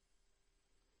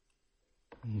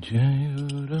Jaya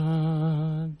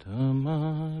Radha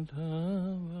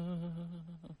Madhava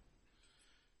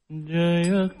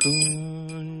Jaya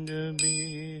Kunja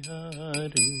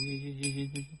Bihari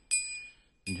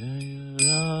Jaya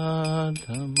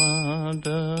Radha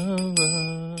Madhava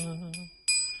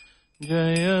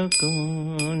Jaya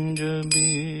Kunja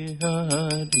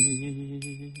Bihari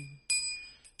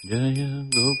Jaya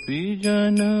Gopi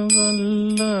Jana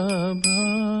Vallabha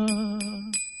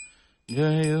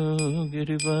Jayo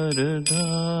Girivardhari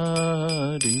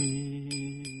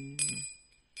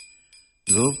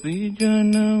Gopi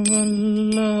Jana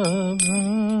Vallabha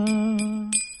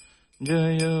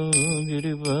Jayo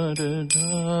Girivardhari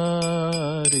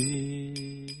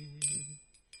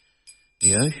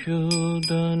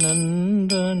Yashoda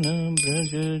Nandana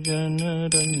Braja Jana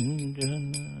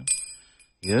Ranjana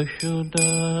Yashoda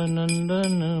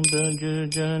Nandana Braja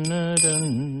Jana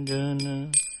Ranjana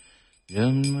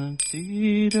Janma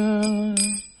Tira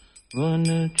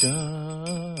Vanachari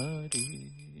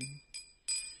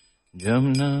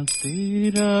Jamna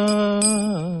Tira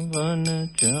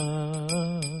Vanachari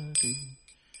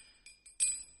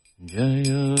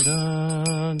Jaya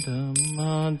Radha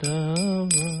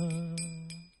Madhava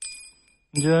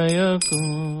Jaya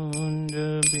Kunja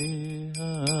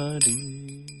Bihari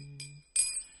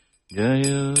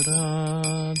Jaya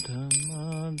Radha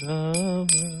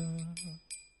Madhava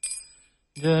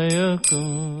Jaya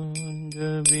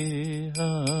Kunja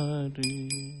Bihari.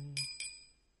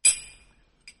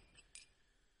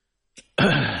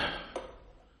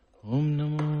 Om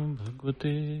Namo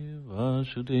Bhagavate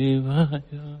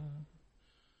Vasudevaya.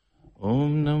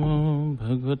 Om Namo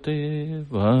Bhagavate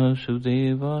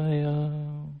Vasudevaya.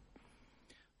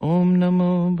 Om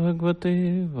Namo Bhagavate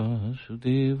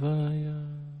Vasudevaya.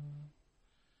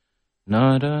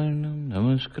 Narayanam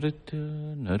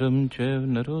Namaskritya Naram Chaiva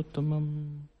Narottamam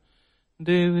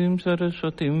Devim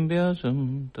Saraswatim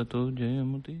Vyasam Tato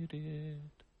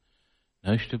Jayamudiriyet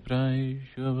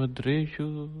Nashtaprayeshu Avadreshu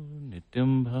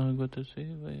Nityam Bhagavata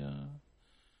Sevaya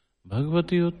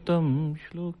Bhagavati Uttam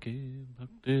Shloke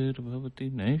Bhaktir Bhavati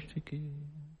Naishtiki.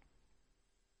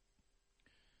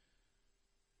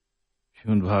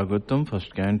 Srimad Bhagavatam,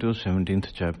 first canto,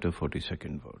 17th chapter,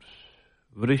 42nd verse.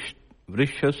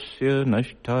 Vrishasya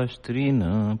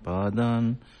nashtastrina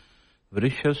padan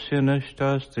Vrishasya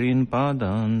nashtastrina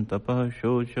padan Tapa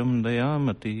shosham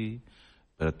dayamati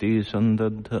Prati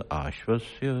sandadha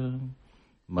ashvasya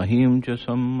Mahim cha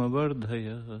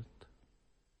samavardhayat.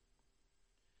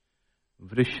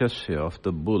 Vrishasya, of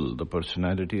the bull, the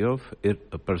personality of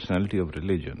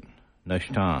religion.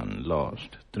 Nashtan,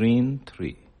 lost. Trin,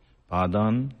 three.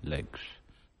 Padan, legs.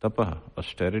 Tapa,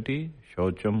 austerity.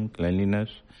 Shocham, cleanliness.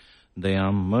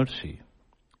 Dayam, mercy.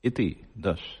 Iti,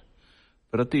 thus.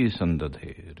 Prati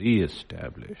sandadhe,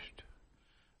 re-established.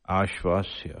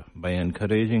 Ashvasya, by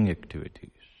encouraging activities.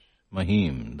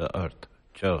 Mahim, the earth.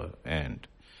 Cha, and.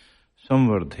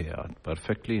 Samvardhayat,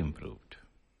 perfectly improved.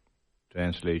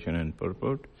 Translation and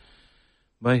purport.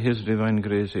 By His Divine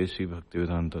Grace, A.C.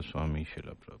 Bhaktivedanta Swami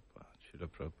Srila Prabhupada. Srila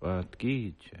Prabhupada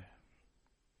ki jai.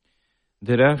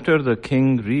 Thereafter, the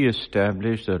king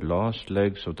re-established the lost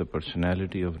legs of the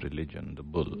personality of religion, the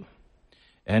bull,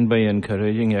 and by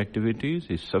encouraging activities,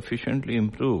 he sufficiently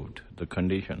improved the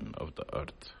condition of the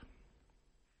earth.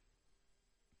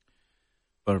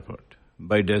 Purport.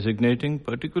 By designating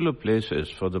particular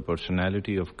places for the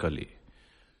personality of Kali,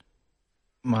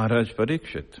 Maharaj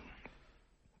Parikshit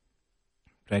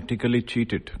practically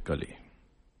cheated Kali.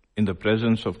 In the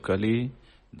presence of Kali,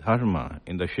 Dharma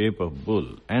in the shape of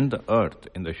bull and the earth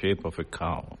in the shape of a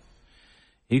cow,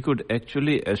 he could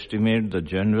actually estimate the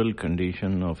general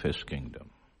condition of his kingdom.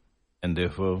 And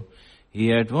therefore,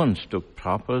 he at once took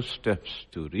proper steps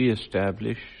to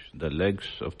re-establish the legs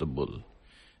of the bull,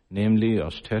 namely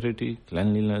austerity,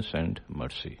 cleanliness and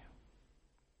mercy.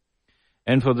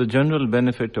 And for the general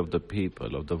benefit of the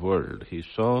people of the world, he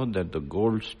saw that the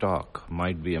gold stock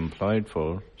might be employed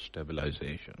for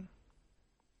stabilization.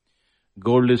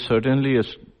 Gold is certainly a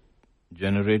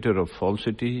generator of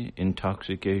falsity,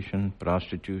 intoxication,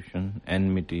 prostitution,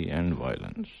 enmity, and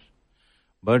violence.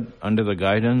 But under the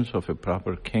guidance of a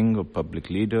proper king or public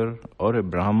leader, or a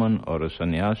Brahman or a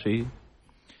sannyasi,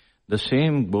 the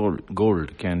same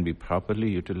gold can be properly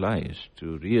utilized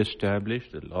to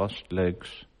re-establish the lost legs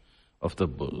of the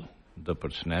bull, the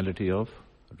personality of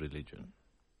religion.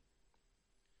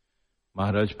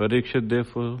 Maharaj Parikshit,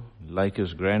 therefore, like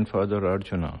his grandfather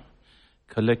Arjuna,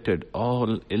 collected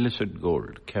all illicit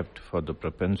gold kept for the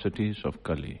propensities of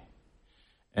Kali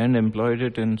and employed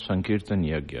it in Sankirtan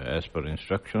Yajna as per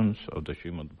instructions of the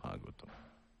Srimad Bhagavatam.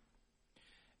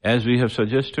 As we have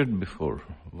suggested before,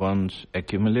 one's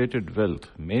accumulated wealth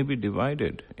may be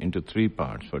divided into three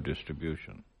parts for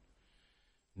distribution.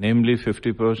 Namely,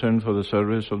 50% for the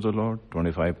service of the Lord,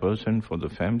 25% for the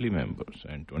family members,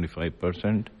 and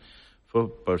 25% for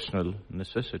personal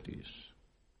necessities.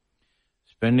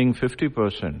 Spending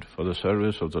 50% for the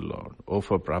service of the Lord or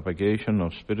for propagation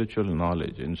of spiritual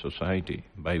knowledge in society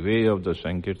by way of the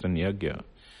Sankirtan Yajna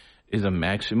is a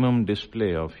maximum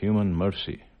display of human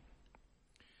mercy.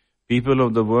 People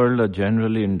of the world are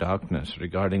generally in darkness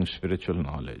regarding spiritual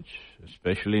knowledge,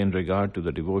 especially in regard to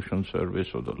the devotional service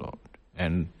of the Lord.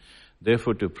 And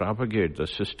therefore, to propagate the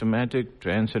systematic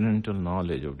transcendental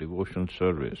knowledge of devotional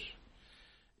service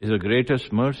is the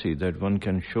greatest mercy that one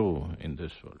can show in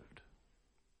this world.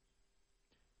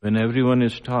 When everyone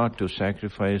is taught to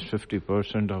sacrifice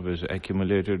 50% of his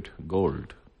accumulated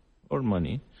gold or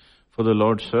money for the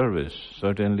Lord's service,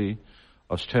 certainly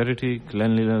austerity,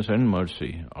 cleanliness, and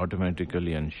mercy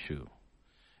automatically ensue.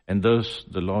 And thus,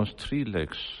 the last three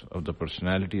legs of the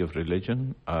personality of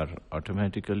religion are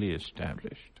automatically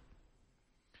established.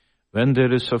 When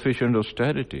there is sufficient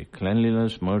austerity,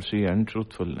 cleanliness, mercy, and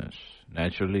truthfulness,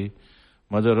 naturally,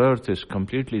 Mother Earth is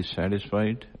completely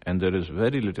satisfied, and there is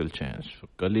very little chance for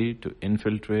Kali to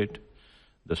infiltrate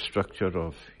the structure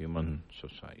of human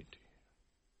society.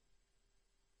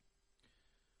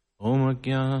 Om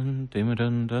Agyan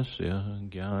Timirandasya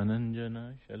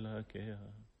Gyananjana Shalakaya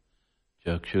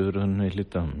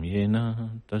Chakshurunmilitam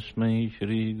Yena Tasmai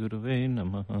Shri Guruve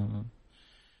Namaha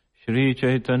Shri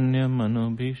Chaitanya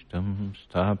Manobhishtam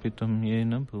Sthapitam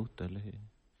Yena Bhutale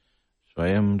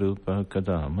Swayam Rupa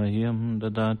Kadamayam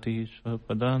Dadati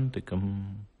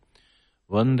Swapadantikam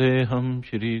Vandeham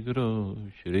Shri Guru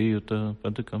Shri Yuta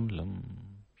Padkamlam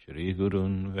Shri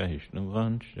Gurun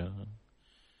Vaishnuvansha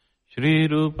Shri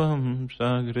Rupam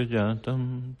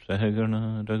Sagrajatam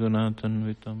Sahagana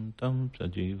Raghunathanvitam Tam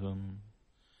Sajivam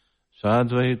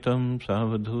Sadvaitam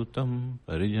Savadhutam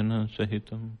Parijana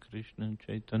Sahitam Krishna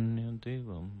Chaitanya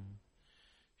Devam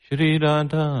Shri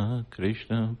Radha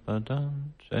Krishna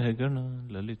Padan Sahagana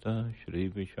Lalita Shri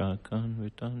Vishakhan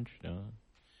Vitansha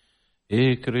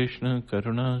E Krishna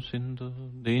Karuna Sindhu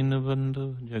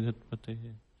Dinabandhu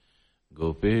Jagatpate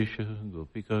Gopesha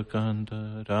Gopika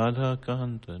Kanta Radha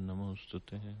Kanta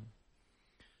Namostute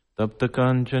Tapta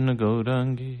Kanchana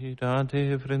Gaurangi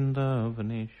Radhe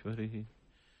Vrindavaneshwari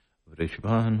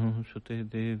Vrishbhanu Sute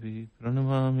Devi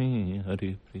Pranamami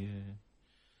Hari Priye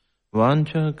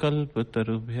Vancha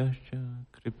Kalpatarubhyascha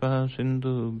Kripa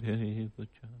Sindhubhya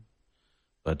Evacha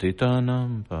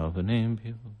Patitanam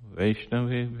Pavanebhyo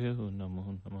Vaishnavebhyo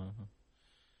Namo Namaha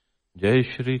Jai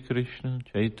Shri Krishna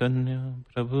Chaitanya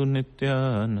Prabhu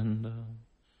Nityananda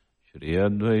Shri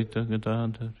Advaita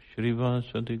Gadadhar Shri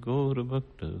Vasadi Gaur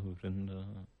Bhakta Vrinda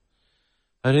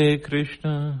Hare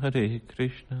Krishna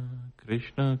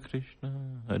Krishna Krishna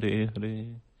Hare Hare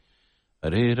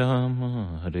Hare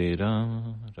Rama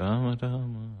Rama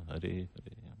Rama Hare Hare.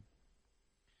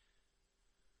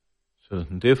 So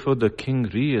therefore the king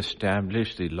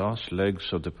re-established the lost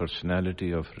legs of the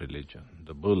personality of religion,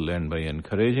 the bull, and by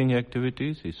encouraging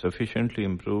activities, he sufficiently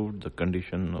improved the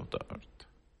condition of the earth.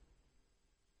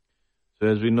 So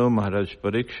as we know, Maharaj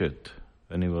Parikshit,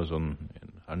 when he was on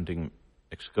an hunting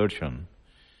excursion,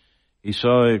 he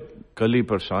saw a Kali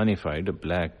personified, a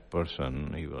black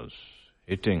person. He was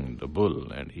hitting the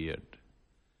bull, and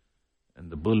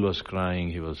the bull was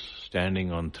crying. He was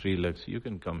standing on three legs. You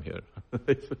can come here.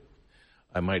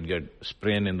 I might get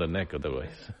sprain in the neck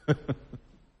otherwise.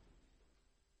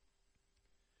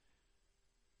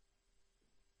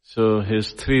 So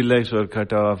his three legs were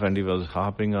cut off, and he was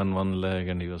hopping on one leg,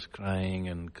 and he was crying,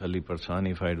 and Kali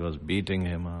personified was beating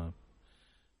him up.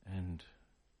 And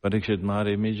Parikshit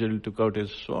Maharaj immediately took out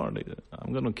his sword. He said,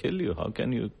 I'm going to kill you. How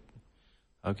can you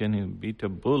beat a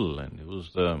bull? And it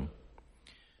was the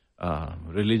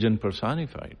religion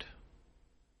personified.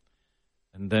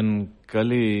 And then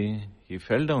Kali, he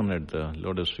fell down at the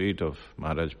lotus feet of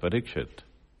Maharaj Parikshit.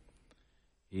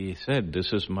 He said,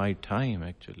 this is my time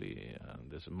actually.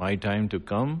 This is my time to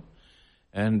come.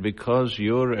 And because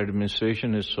your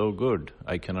administration is so good,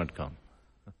 I cannot come.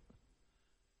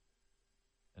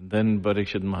 And then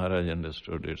Parikshit Maharaj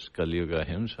understood it's Kali Yuga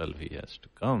himself. He has to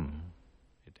come.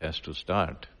 It has to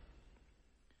start.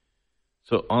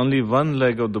 So only one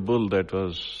leg of the bull that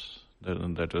was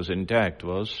intact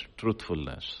was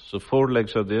truthfulness. So four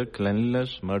legs are there: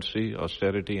 cleanliness, mercy,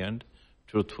 austerity, and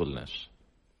truthfulness.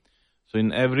 So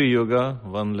in every yoga,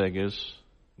 one leg is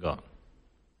gone.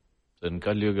 So in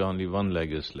Kali Yuga, only one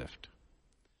leg is left.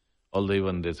 Although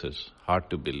even this is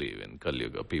hard to believe, in Kali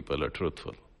Yuga, people are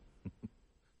truthful.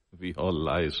 We all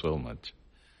lie so much.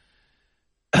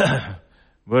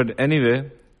 But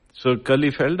anyway, so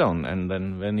Kali fell down, and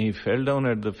then when he fell down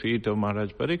at the feet of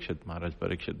Maharaj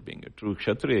Parikshit being a true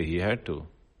Kshatriya, he had to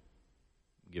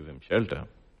give him shelter.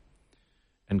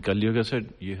 And Kali Yuga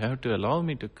said, you have to allow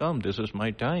me to come, this is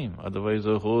my time, otherwise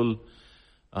the whole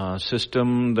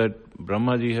system that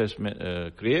Brahmaji has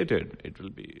created, it will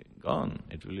be gone,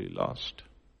 it will be lost.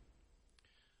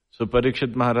 So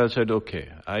Parikshit Maharaj said, okay,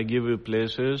 I give you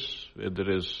places where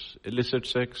there is illicit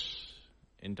sex,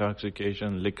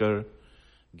 intoxication, liquor,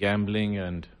 gambling,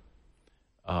 and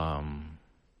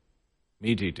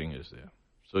meat eating is there.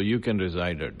 So you can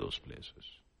reside at those places.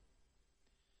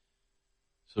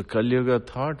 So Kali Yuga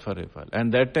thought for a while.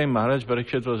 And that time Maharaj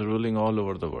Parikshit was ruling all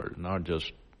over the world, not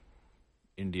just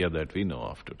India that we know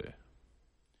of today.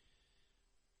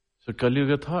 So Kali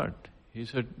Yuga thought, he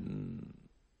said,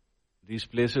 these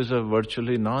places are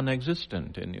virtually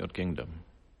non-existent in your kingdom.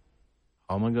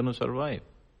 How am I going to survive?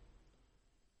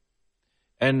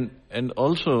 And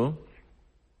also,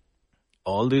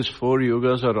 all these 4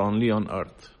 yugas are only on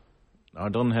earth.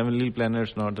 Not on heavenly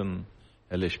planets, not on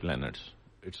hellish planets.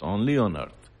 It's only on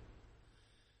earth.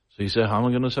 So he said, how am I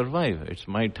going to survive? It's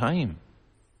my time.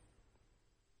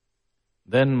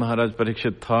 Then Maharaj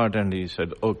Parikshit thought and he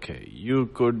said, okay, you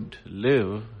could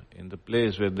live in the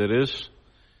place where there is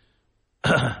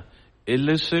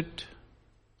illicit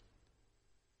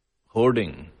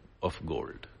hoarding of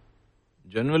gold.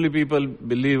 Generally people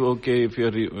believe, okay, if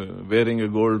you're wearing a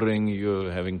gold ring,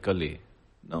 you're having Kali.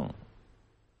 No.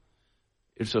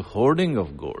 It's a hoarding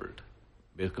of gold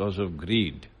because of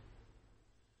greed.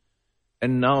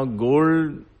 And now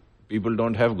gold, people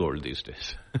don't have gold these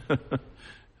days.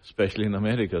 Especially in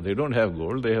America, they don't have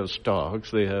gold, they have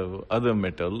stocks, they have other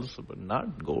metals, but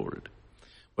not gold.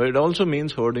 But it also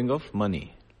means hoarding of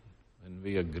money. When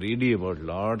we are greedy about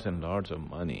lots and lots of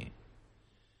money,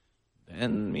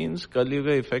 then means Kali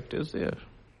Yuga effect is there.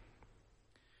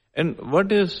 And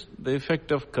what is the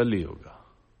effect of Kali Yuga?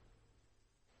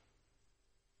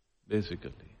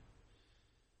 Basically,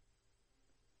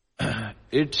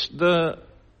 it's the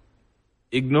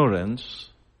ignorance,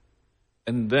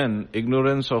 and then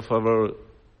ignorance of our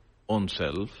own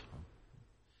self,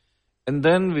 and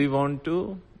then we want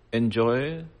to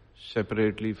enjoy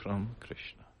separately from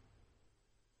Krishna.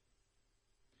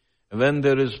 When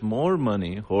there is more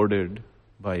money hoarded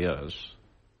by us,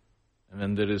 and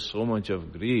when there is so much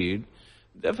of greed,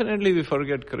 definitely we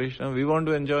forget Krishna. We want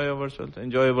to enjoy ourselves,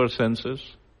 enjoy our senses.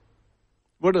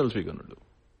 What else are we going to do?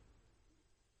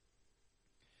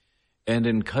 And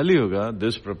in Kali Yuga,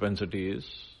 this propensity is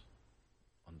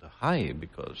on the high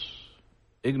because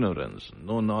ignorance,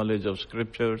 no knowledge of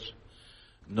scriptures,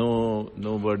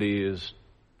 nobody is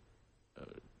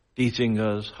teaching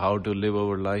us how to live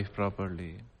our life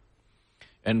properly.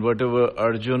 And whatever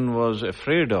Arjun was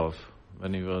afraid of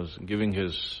when he was giving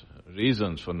his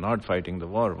reasons for not fighting the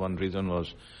war, one reason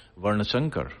was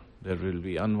Varnasankar. There will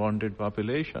be unwanted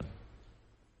population.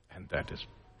 And that is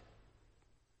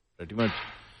pretty much,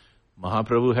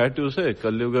 Mahaprabhu had to say,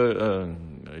 Kali Yuga,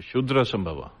 Shudra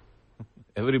Sambhava.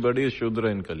 Everybody is Shudra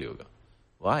in Kali Yuga.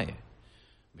 Why?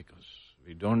 Because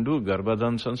we don't do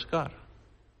Garbhadan Sanskar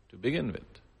to begin with.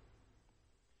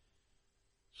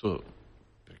 So,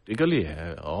 practically,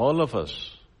 all of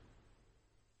us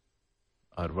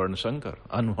are Varnasankar,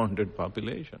 unwanted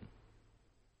population.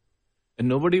 And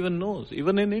nobody even knows.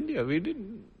 Even in India, we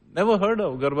never heard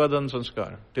of Garbhadan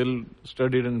Sanskar till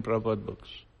studied in Prabhupada books.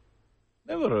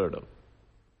 Never heard of.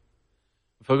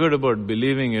 Forget about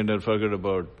believing it or forget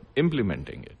about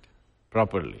implementing it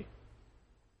properly.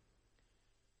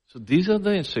 So these are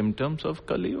the symptoms of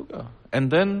Kali Yuga.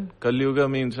 And then Kali Yuga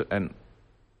means,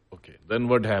 then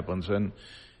what happens when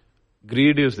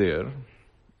greed is there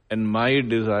and my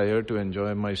desire to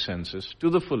enjoy my senses to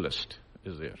the fullest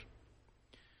is there?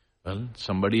 Well,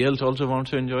 somebody else also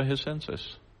wants to enjoy his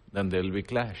senses. Then there will be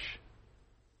clash.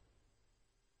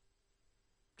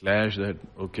 Clash that,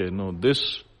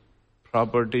 this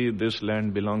property, this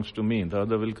land belongs to me. The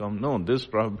other will come, no, this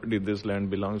property, this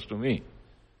land belongs to me.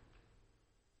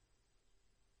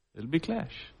 There will be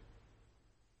clash.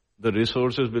 The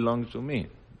resources belong to me.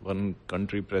 One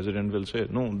country president will say,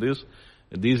 no,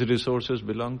 these resources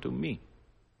belong to me.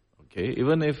 Okay,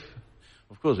 even if,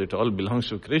 of course, it all belongs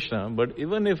to Krishna, but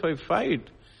even if I fight,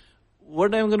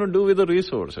 what am I going to do with the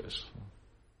resources?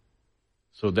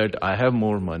 So that I have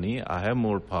more money, I have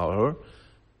more power.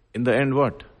 In the end,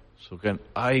 what? So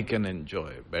I can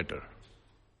enjoy better.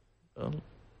 Well,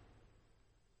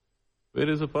 where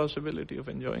is the possibility of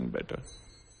enjoying better?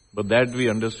 But that we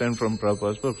understand from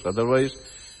Prabhupada's books. Otherwise,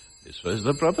 this was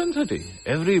the propensity.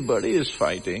 Everybody is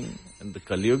fighting, and the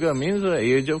Kali Yuga means the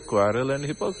age of quarrel and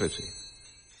hypocrisy.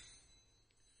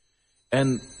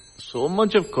 And so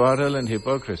much of quarrel and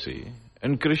hypocrisy.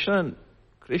 And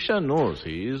Krishna knows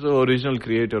he is the original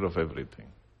creator of everything.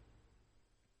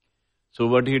 So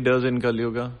what he does in Kali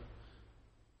Yuga?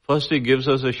 First he gives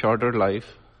us a shorter life,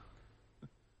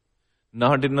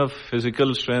 not enough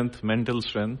physical strength, mental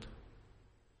strength,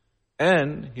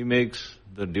 and he makes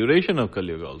the duration of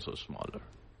Kali Yuga also smaller.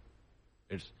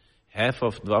 It's half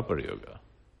of Dwapar Yuga.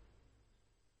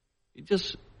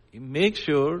 He makes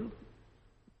sure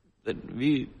that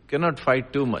we cannot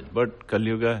fight too much, but Kali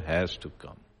Yuga has to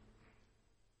come.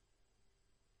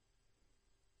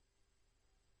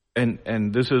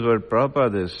 And this is what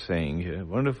Prabhupada is saying here.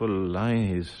 Wonderful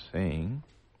line he's saying,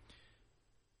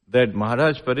 that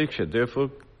Maharaj Parikshit,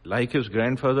 therefore, like his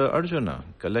grandfather Arjuna,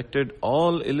 collected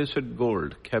all illicit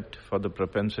gold kept for the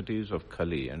propensities of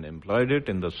Kali and employed it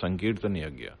in the Sankirtan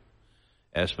Yajna,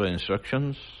 as per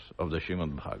instructions of the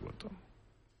Srimad Bhagavatam.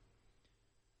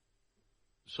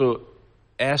 So,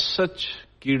 as such,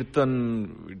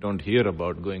 Kirtan we don't hear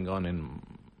about going on in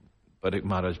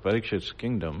Maharaj Parikshit's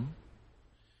kingdom,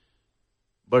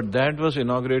 but that was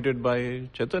inaugurated by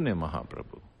Chaitanya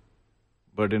Mahaprabhu.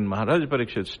 But in Maharaj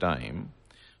Parikshit's time,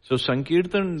 so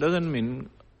Sankirtan doesn't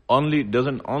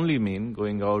only mean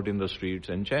going out in the streets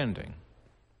and chanting.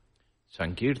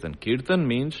 Kirtan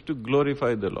means to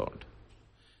glorify the Lord.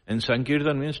 And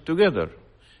Sankirtan means together.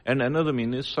 And another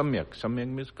meaning is Samyak. Samyak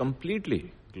means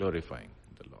completely glorifying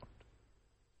the Lord.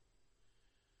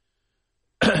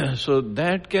 So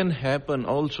that can happen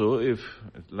also if,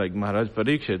 like Maharaj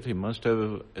Parikshit, he must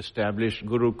have established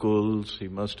gurukuls, he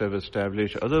must have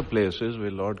established other places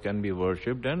where Lord can be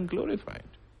worshipped and glorified,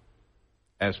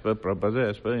 as per Prabhupada,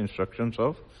 as per instructions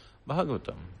of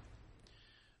Bhagavatam.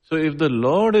 So if the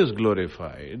Lord is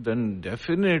glorified, then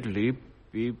definitely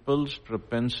people's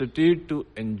propensity to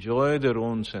enjoy their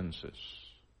own senses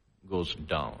goes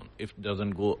down, if it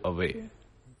doesn't go away.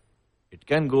 It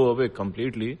can go away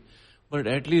completely, but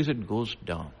at least it goes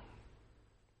down.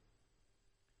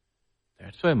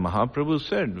 That's why Mahaprabhu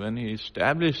said, when he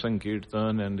established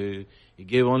Sankirtan and he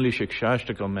gave only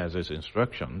Shikshashtakam as his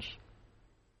instructions.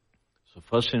 So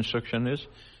first instruction is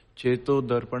Cheto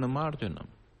Darpana Marjanam.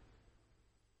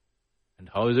 And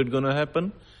how is it going to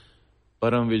happen?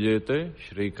 Param Vijayate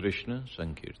Shri Krishna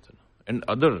Sankirtana. And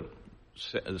other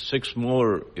 6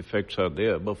 more effects are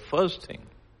there. But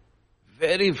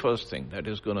very first thing that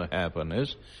is going to happen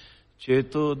is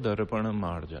Cheto Darpana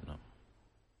Marjanam.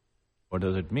 What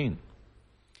does it mean?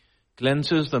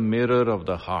 Cleanses the mirror of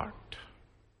the heart.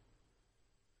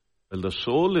 Well, the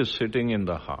soul is sitting in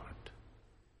the heart.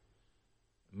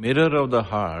 Mirror of the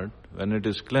heart, when it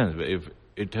is cleansed, if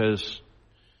it has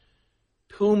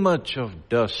too much of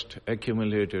dust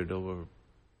accumulated over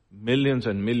millions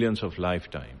and millions of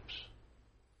lifetimes,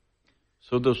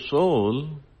 so the soul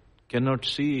cannot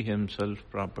see himself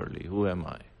properly. Who am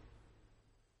I?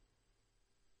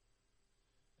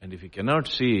 And if he cannot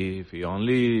see, if he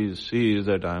only sees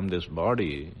that I am this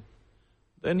body,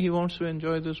 then he wants to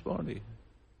enjoy this body.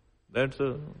 That's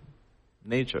the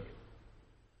nature.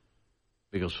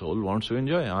 Because soul wants to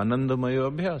enjoy.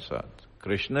 Anandamaya abhyasat.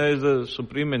 Krishna is the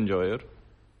supreme enjoyer.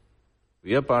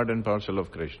 We are part and parcel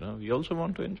of Krishna. We also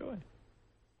want to enjoy.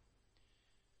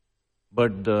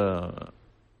 But the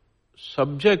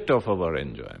subject of our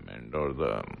enjoyment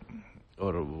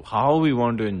or how we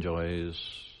want to enjoy is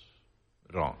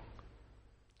wrong.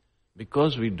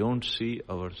 Because we don't see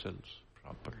ourselves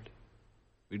properly.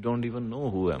 We don't even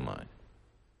know who am I.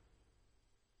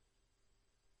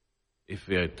 If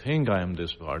I think I am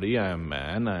this body, I am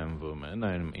man, I am woman,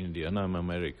 I am Indian, I am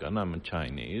American, I am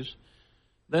Chinese,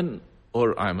 then,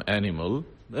 or I am animal,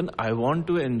 then I want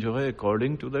to enjoy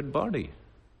according to that body.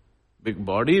 Big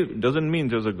body doesn't mean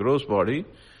there's a gross body.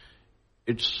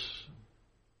 It's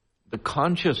the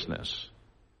consciousness.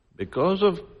 Because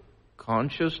of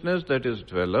consciousness that is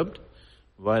developed,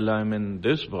 while I'm in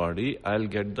this body, I'll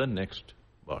get the next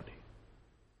body.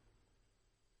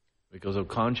 Because of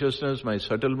consciousness, my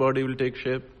subtle body will take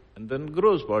shape, and then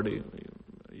gross body.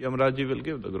 Yamraji will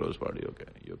give the gross body,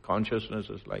 okay. Your consciousness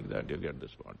is like that, you get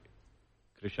this body.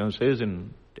 Krishna says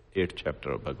in 8th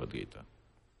chapter of Bhagavad Gita.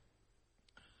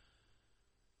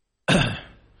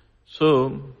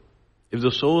 So, if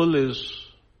the soul is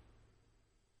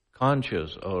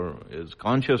conscious, or his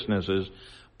consciousness is,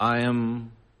 I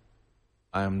am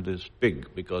this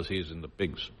pig, because he is in the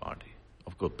pig's body.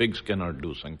 Of course, pigs cannot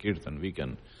do Sankirtan, we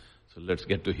can. So let's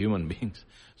get to human beings.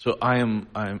 So I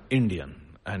am Indian,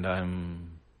 and I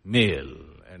am male,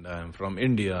 and I am from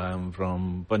India, I am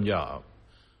from Punjab.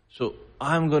 So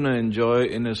I'm going to enjoy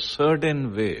in a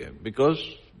certain way, because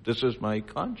this is my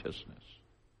consciousness.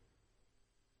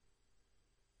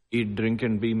 Eat, drink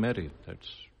and be merry.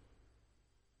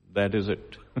 That is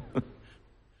it.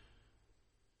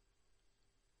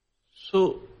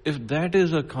 So, if that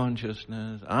is a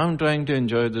consciousness, I'm trying to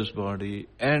enjoy this body,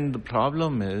 and the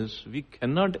problem is we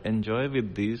cannot enjoy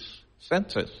with these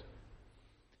senses.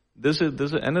 This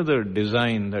is another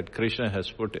design that Krishna has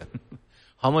put in.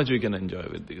 How much we can enjoy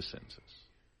with these senses.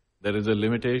 There is a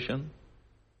limitation.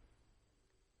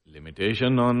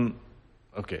 Limitation on,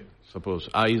 okay, suppose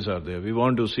eyes are there. We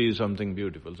want to see something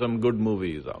beautiful. Some good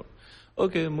movie is out.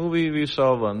 Okay, movie we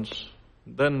saw once.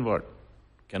 Then what?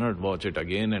 Cannot watch it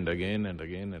again and again and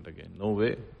again and again. No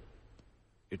way.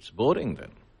 It's boring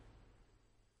then.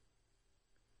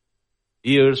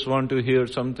 Ears want to hear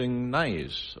something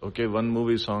nice. Okay, one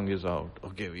movie song is out.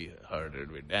 Okay, we heard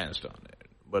it, we danced on it.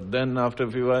 But then after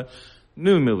a few hours,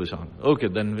 new movie song. Okay,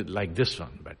 then we like this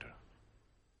one better.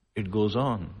 It goes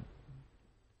on.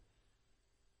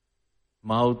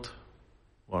 Mouth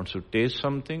wants to taste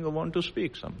something or want to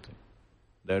speak something.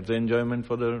 That's the enjoyment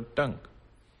for the tongue.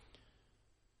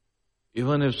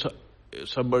 Even if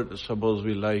suppose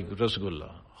we like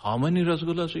rasgulla, how many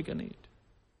rasgullas we can eat?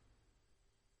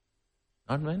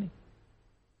 Not many.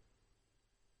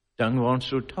 Tongue wants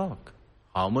to talk.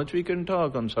 How much we can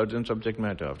talk on certain subject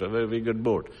matter. After we get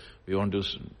bored, we want to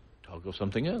talk of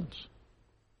something else.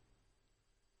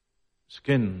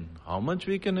 Skin, how much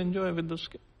we can enjoy with the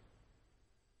skin.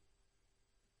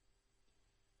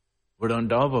 But on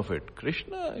top of it,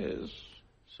 Krishna is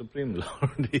Supreme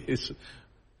Lord. He is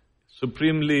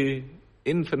supremely,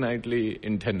 infinitely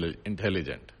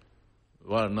intelligent.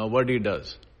 Well, now what he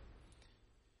does?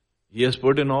 He has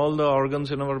put in all the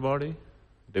organs in our body,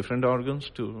 different organs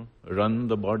to run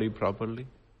the body properly.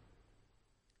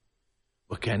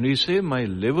 But can we say my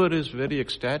liver is very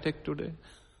ecstatic today?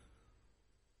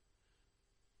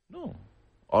 No.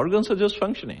 Organs are just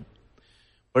functioning.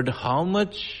 But how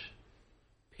much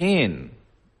pain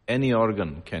any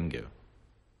organ can give?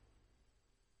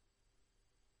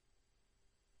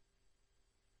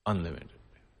 Unlimited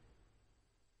pain.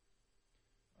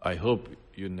 I hope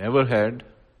you never had,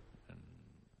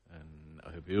 and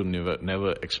I hope you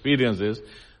never experienced this,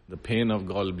 the pain of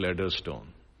gallbladder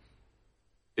stone.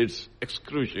 It's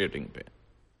excruciating pain.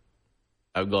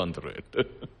 I've gone through it.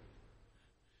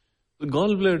 The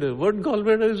gallbladder, what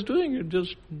gallbladder is doing? It's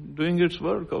just doing its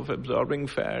work of absorbing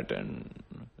fat and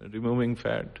removing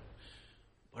fat.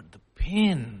 But the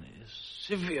pain is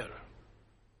severe.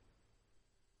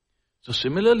 So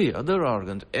similarly, other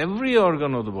organs, every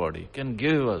organ of the body can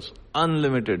give us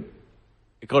unlimited,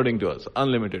 according to us,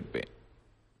 unlimited pain.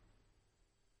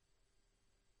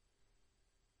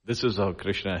 This is how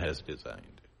Krishna has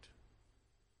designed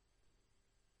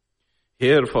it.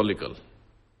 Hair follicle.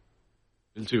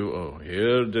 You'll see, oh,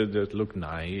 here they look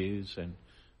nice and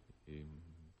we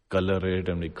color it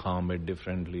and we comb it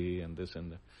differently and this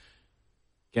and that.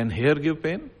 Can hair give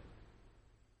pain?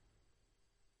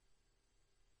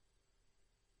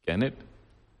 Can it?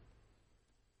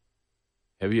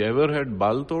 Have you ever had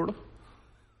bal tod?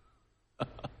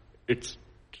 It's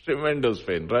tremendous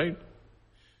pain, right?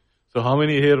 So how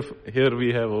many hair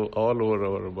we have all over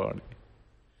our body?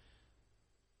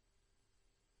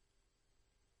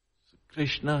 So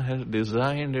Krishna has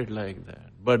designed it like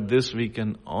that. But this we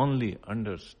can only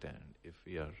understand if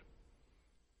we are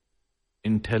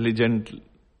intelligent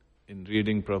in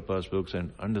reading Prabhupada's books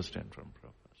and understand from Prabhupada.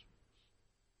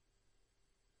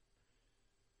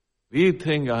 We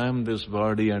think I am this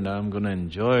body and I'm going to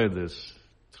enjoy this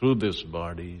through this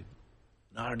body.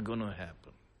 Not going to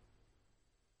happen.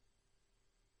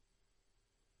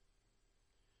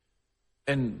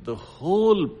 And the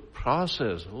whole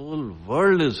process, whole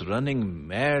world is running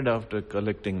mad after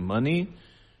collecting money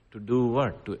to do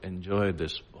what? To enjoy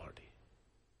this body.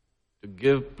 To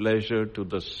give pleasure to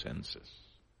the senses.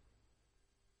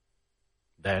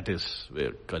 That is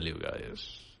where Kali Yuga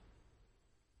is.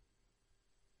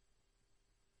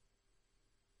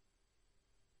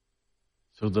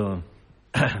 So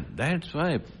that's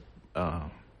why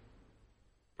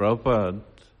Prabhupada,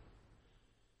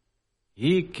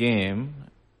 he came,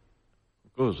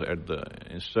 of course, at the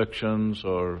instructions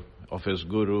of his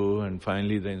guru, and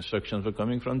finally the instructions were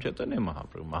coming from Chaitanya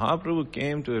Mahaprabhu. Mahaprabhu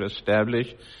came to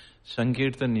establish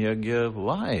Sankirtan Yajna.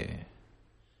 Why?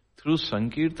 Through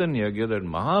Sankirtan Yajna that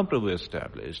Mahaprabhu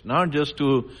established, not just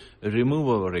to remove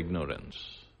our ignorance.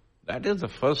 That is the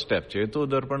first step. Cheto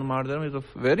Darpan Mardhanam is the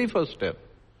very first step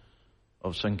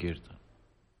of Sankirtan.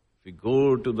 If we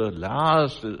go to the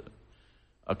last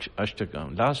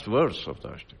Ashtakam, last verse of the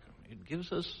Ashtakam, it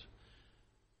gives us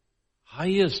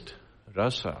highest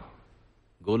rasa,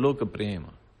 Goloka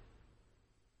Prema.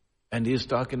 And he is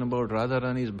talking about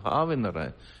Radharani's bhav in the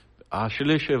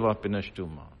Ashleshe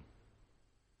Vapinashtuman.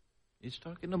 He's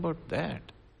talking about that.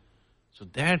 So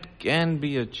that can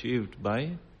be achieved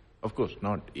by, of course,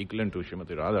 not equivalent to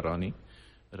Srimati Radharani.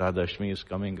 Radhashmi is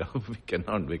coming up, we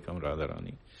cannot become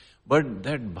Radharani. But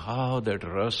that bhav, that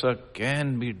rasa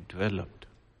can be developed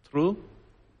through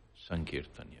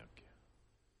Sankirtan Yajna.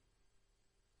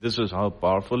 This is how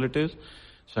powerful it is.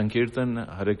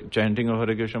 Sankirtan, chanting of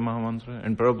Hare Krishna Mahamantra.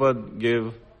 And Prabhupada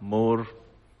gave more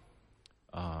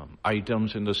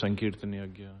items in the Sankirtan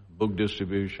Yajna. Book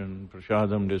distribution,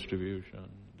 Prasadam distribution.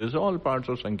 This is all parts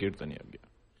of Sankirtan Yajna.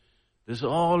 This is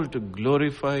all to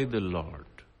glorify the Lord.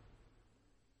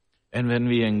 And when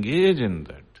we engage in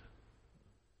that,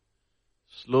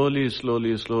 slowly,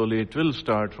 it will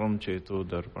start from Cheto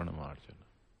Darpana Marjana.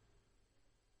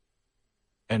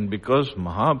 And because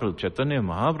Chaitanya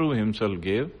Mahaprabhu himself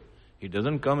gave, he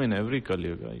doesn't come in every Kali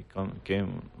Yuga. He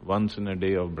came once in a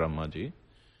day of Brahmaji.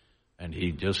 And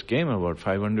he just came about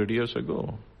 500 years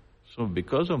ago. So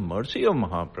because of mercy of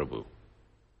Mahaprabhu,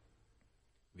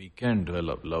 we can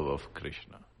develop love of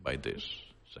Krishna by this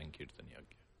Sankirtan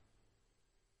Yajna.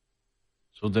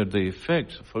 So that the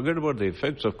effects, forget about the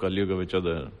effects of Kali Yuga, which are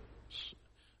the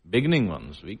beginning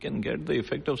ones. We can get the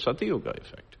effect of Sati Yuga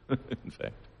effect, in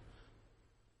fact.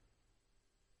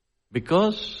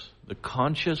 Because the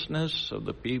consciousness of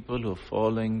the people who are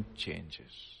following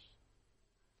changes.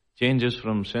 Changes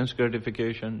from sense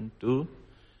gratification to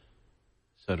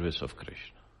service of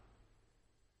Krishna.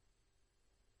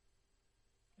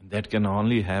 And that can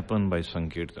only happen by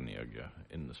Sankirtan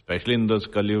Yajna. Especially in this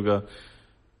Kali Yuga,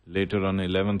 later on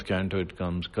 11th canto it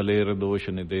comes, Kalera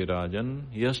dosha nide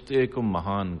rajan, yaste eko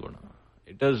mahan guna.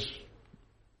 It has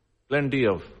plenty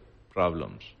of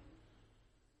problems.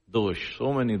 Dosh,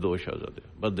 so many doshas are there.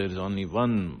 But there is only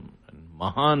one,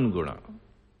 mahan guna.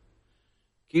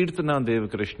 Kirtana Dev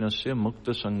Krishna se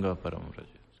mukta sangha param vrajat.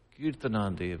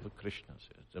 Kirtana Dev Krishna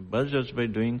se. But just by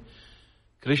doing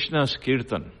Krishna's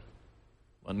kirtan,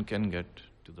 one can get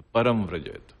to the param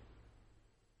vrajat,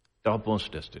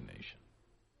 topmost destination.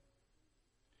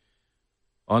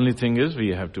 Only thing is we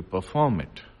have to perform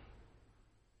it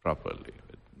properly,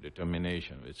 with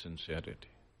determination, with sincerity.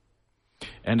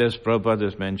 And as Prabhupada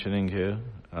is mentioning here,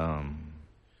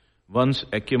 one's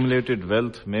accumulated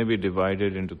wealth may be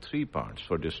divided into 3 parts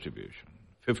for distribution.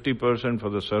 50% for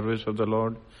the service of the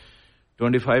Lord,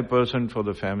 25% for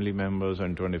the family members,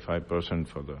 and 25%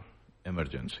 for the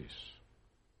emergencies.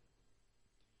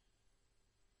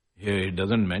 Here it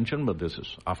doesn't mention, but this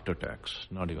is after tax,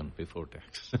 not even before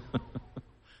tax.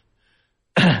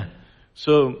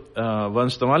 So,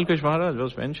 once Tamalkash Maharaj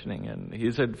was mentioning, and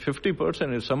he said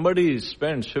 50%, if somebody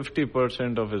spends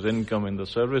 50% of his income in the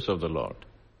service of the Lord,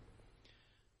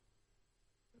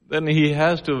 then he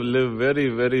has to live very,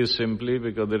 very simply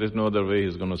because there is no other way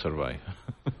he's going to survive.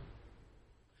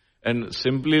 And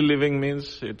simply living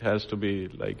means it has to be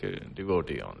like a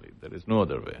devotee only. There is no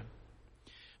other way.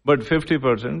 But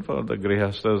 50% for the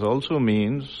Grihasthas also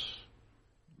means,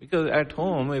 because at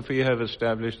home, if we have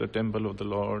established the temple of the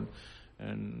Lord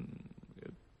and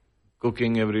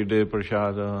cooking every day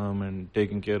prasadam and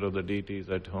taking care of the deities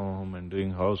at home and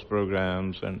doing house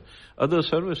programs and other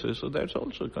services, so that's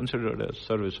also considered as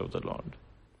service of the Lord.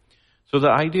 So the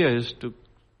idea is to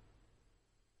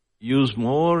use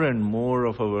more and more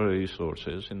of our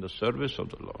resources in the service of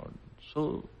the Lord.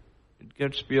 So it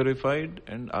gets purified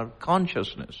and our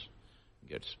consciousness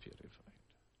gets purified.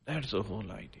 That's the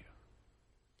whole idea.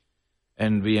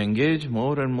 And we engage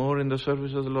more and more in the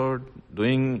service of the Lord,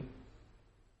 doing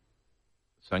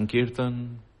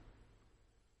Sankirtan,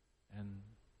 and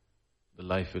the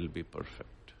life will be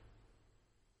perfect.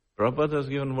 Prabhupada has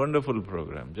given a wonderful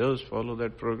program. Just follow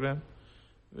that program,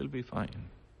 we'll be fine.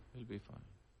 We'll be fine.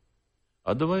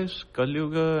 Otherwise, Kali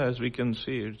Yuga, as we can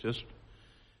see, it's just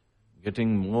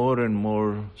getting more and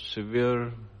more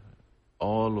severe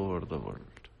all over the world.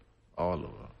 All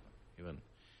over. Even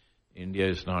India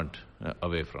is not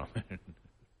away from it.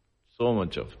 So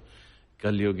much of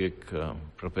Kali Yugic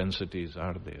propensities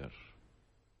are there.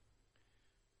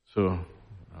 So,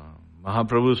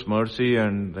 Mahaprabhu's mercy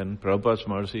and then Prabhupada's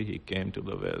mercy, he came to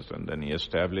the West and then he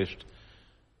established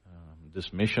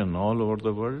this mission all over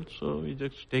the world. So we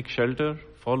just take shelter,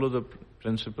 follow the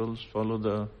principles, follow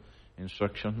the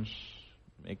instructions,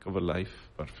 make our life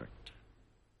perfect.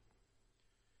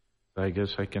 So I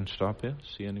guess I can stop here.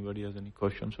 See anybody has any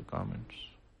questions or comments.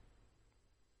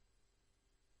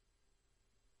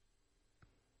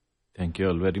 Thank you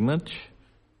all very much.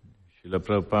 Srila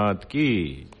Prabhupada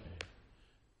ki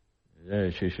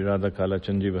Jai, Shri Shri Radha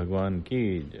Kalachandji Bhagwan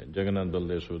ki Jai, Jagannath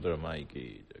Baldev Subhadra Mai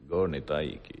ki Jai, Gaur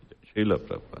Nitai ki Jai, Srila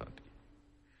Prabhupada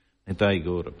ki Nitai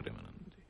Gaur Premanand.